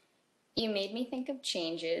 you made me think of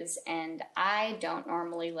changes, and I don't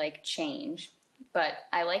normally like change, but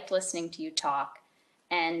I liked listening to you talk,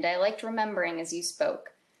 and I liked remembering as you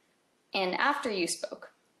spoke. And after you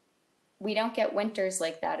spoke, we don't get winters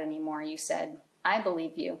like that anymore, you said. I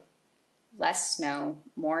believe you. Less snow,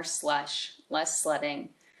 more slush, less sledding,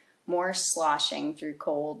 more sloshing through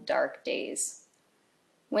cold, dark days.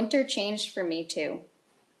 Winter changed for me too.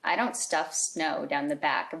 I don't stuff snow down the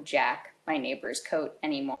back of Jack, my neighbor's coat,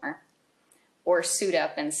 anymore. Or suit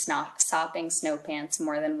up in sopping snow pants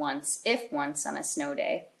more than once, if once on a snow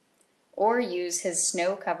day. Or use his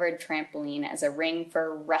snow-covered trampoline as a ring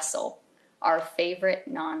for wrestle, our favorite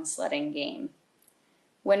non-sledding game.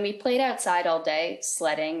 When we played outside all day,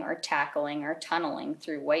 sledding or tackling or tunneling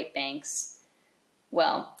through white banks,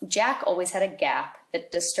 well, Jack always had a gap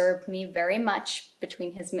that disturbed me very much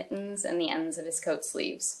between his mittens and the ends of his coat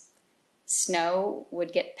sleeves. Snow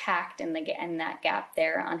would get packed in that gap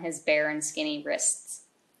there on his bare and skinny wrists.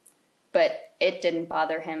 But it didn't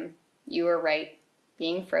bother him. You were right.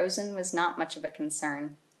 Being frozen was not much of a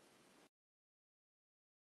concern.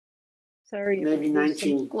 Sorry. Maybe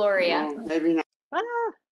 19. Gloria. Maybe not.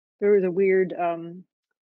 There was a weird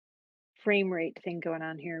frame rate thing going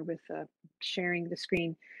on here with sharing the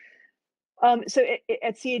screen. So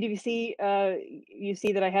at CADVC, you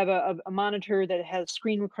see that I have a monitor that has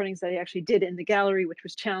screen recordings that I actually did in the gallery, which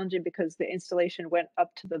was challenging because the installation went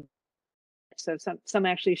up to the, so some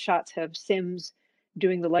actually shots have Sims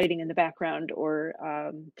doing the lighting in the background, or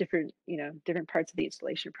different parts of the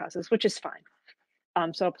installation process, which is fine.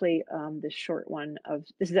 So I'll play this short one of,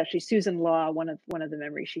 this is actually Susan Law, one of the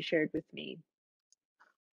memories she shared with me.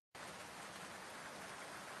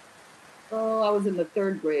 Oh, I was in the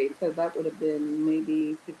 3rd grade, so that would have been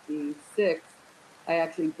maybe 56. I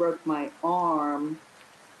actually broke my arm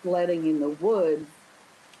sledding in the woods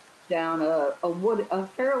down a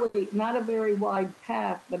fairly, not a very wide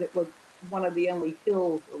path, but it was one of the only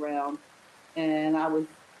hills around. And I was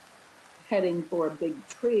heading for a big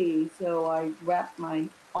tree, so I wrapped my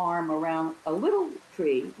arm around a little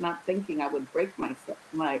tree, not thinking I would break my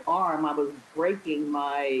arm. I was breaking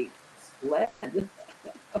my sled.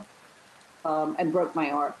 And broke my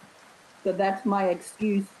arm. So that's my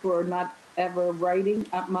excuse for not ever writing.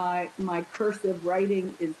 My cursive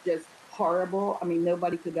writing is just horrible. I mean,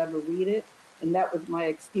 nobody could ever read it. And that was my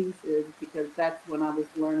excuse, is because that's when I was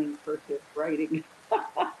learning cursive writing.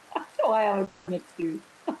 So I have an excuse.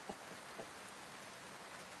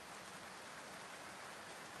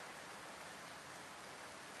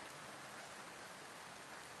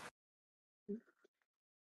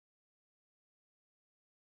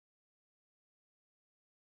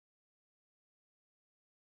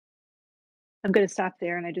 I'm going to stop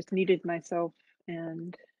there, and I just muted myself,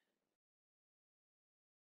 and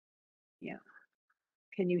yeah.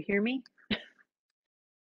 Can you hear me?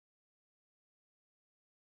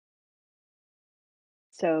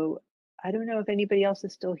 So I don't know if anybody else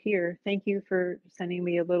is still here. Thank you for sending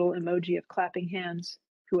me a little emoji of clapping hands,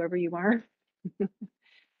 whoever you are.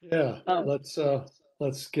 Yeah, Um,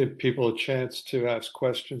 let's give people a chance to ask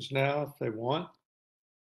questions now if they want.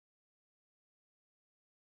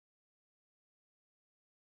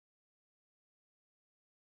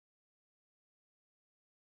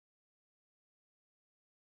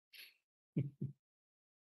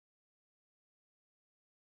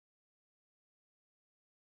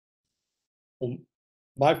 Well,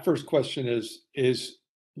 my first question is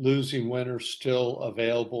Losing Winter still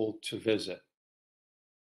available to visit?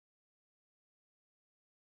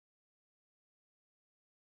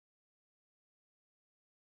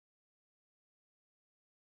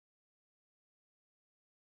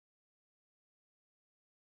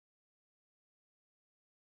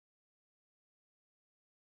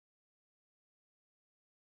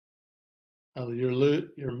 Oh,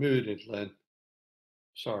 you're muted, Lynn.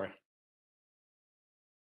 Sorry.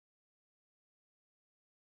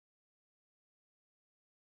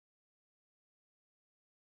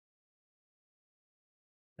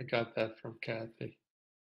 I got that from Kathy.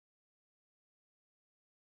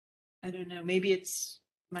 I don't know. Maybe it's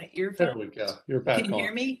my There earphone. we go. You're back Can you on.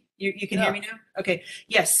 hear me? You can hear me now? Okay.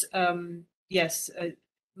 Yes. Yes.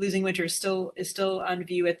 Losing Winter is still on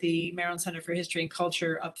view at the Maryland Center for History and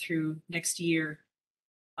Culture up through next year,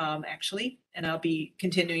 actually. And I'll be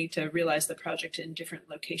continuing to realize the project in different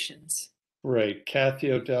locations. Great.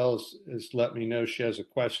 Kathy Odell is let me know she has a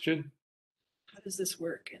question. How does this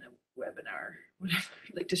work in a webinar? Whatever.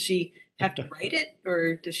 Like, does she have to write it,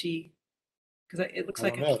 or does she? Because it looks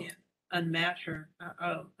like I can't unmat her.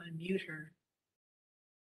 Unmute her.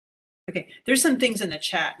 Okay, there's some things in the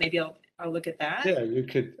chat. Maybe I'll look at that. Yeah, you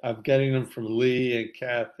could. I'm getting them from Lee and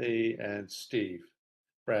Kathy and Steve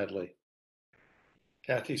Bradley.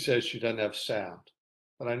 Kathy says she doesn't have sound,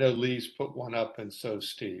 but I know Lee's put one up, and so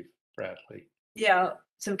Steve Bradley. Yeah.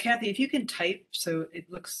 So Kathy, if you can type, so it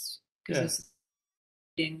looks, because this is,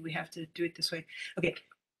 we have to do it this way. Okay.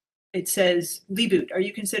 It says, Lee Boot, are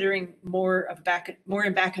you considering more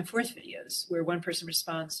in back and forth videos where one person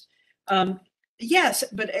responds? Yes,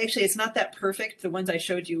 but actually it's not that perfect. The ones I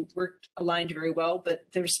showed you worked aligned very well, but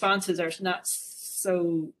the responses are not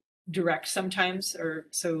so direct sometimes, or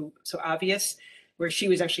so obvious, where she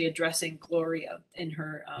was actually addressing Gloria in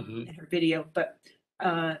her video. But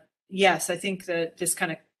yes, I think that this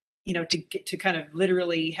kind of, to get to kind of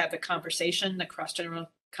literally have the conversation, the cross-general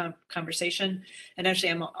conversation. And actually,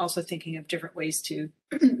 I'm also thinking of different ways to,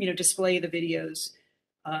 display the videos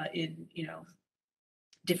in,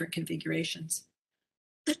 different configurations.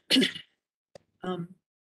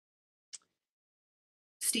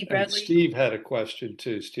 Steve Bradley. And Steve had a question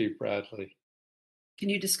too, Steve Bradley. Can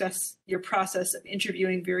you discuss your process of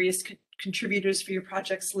interviewing various contributors for your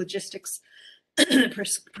project's logistics,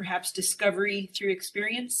 perhaps discovery through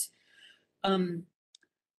experience?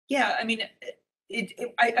 Yeah, I mean,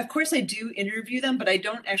 of course I do interview them, but I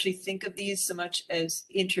don't actually think of these so much as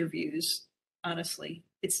interviews, honestly.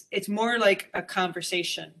 It's more like a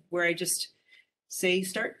conversation where I just say,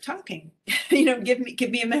 start talking, give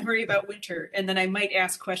me a memory about winter. And then I might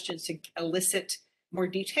ask questions to elicit more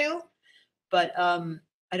detail, but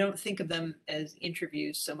I don't think of them as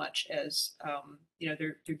interviews so much as,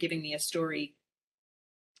 they're giving me a story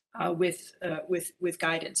with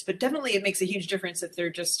guidance. But definitely it makes a huge difference if they're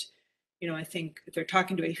just, I think if they're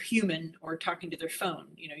talking to a human or talking to their phone,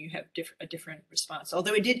 you have a different response.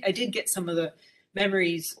 Although I did get some of the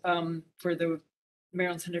memories for the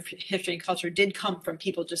Maryland Center for History and Culture did come from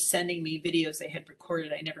people just sending me videos they had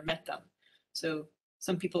recorded. I never met them. So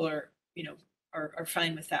some people are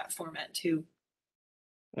fine with that format too.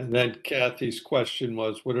 And then Kathy's question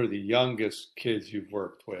was, what are the youngest kids you've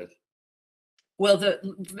worked with? Well, the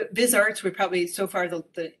Viz Arts were probably so far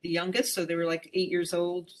the youngest. So they were like 8 years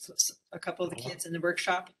old, a couple of the kids in the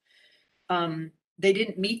workshop. They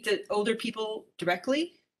didn't meet the older people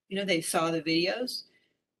directly. They saw the videos.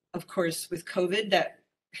 Of course, with COVID, that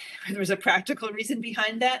there was a practical reason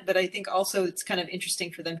behind that. But I think also it's kind of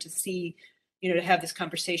interesting for them to see, to have this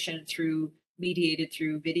conversation mediated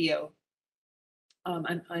through video.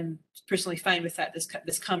 I'm personally fine with that.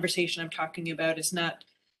 This conversation I'm talking about is not,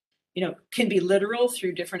 can be literal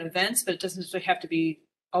through different events, but it doesn't necessarily have to be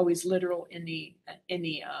always literal in the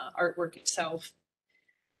artwork itself.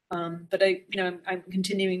 But I'm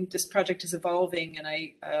continuing. This project is evolving, and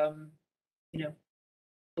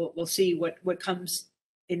we'll see what comes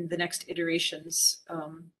in the next iterations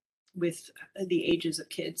with the ages of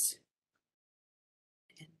kids.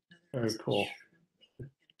 Very cool.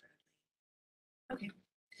 Okay.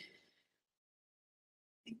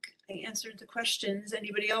 I think I answered the questions.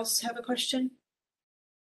 Anybody else have a question?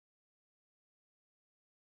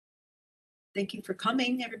 Thank you for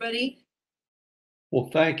coming, everybody. Well,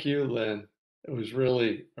 thank you, Lynn. It was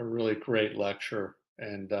really a really great lecture.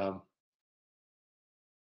 And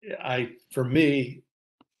for me,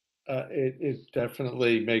 it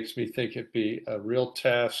definitely makes me think it'd be a real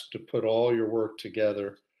task to put all your work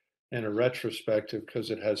together in a retrospective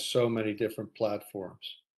because it has so many different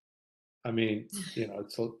platforms. I mean,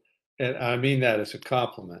 and I mean that as a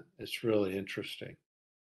compliment. It's really interesting.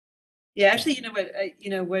 Yeah, actually,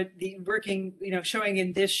 what the working, showing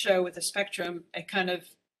in this show with the spectrum,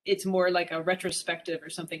 it's more like a retrospective or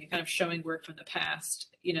something, kind of showing work from the past,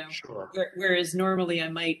 Sure. Whereas normally I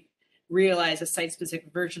might realize a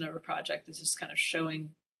site-specific version of a project. This is kind of showing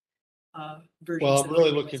versions. Well, I'm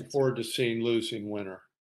really looking forward to seeing Losing Winter.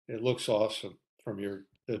 It looks awesome from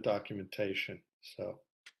the documentation. So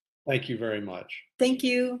thank you very much. Thank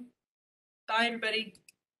you. Bye, everybody.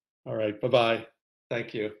 All right. Bye-bye.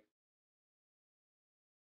 Thank you.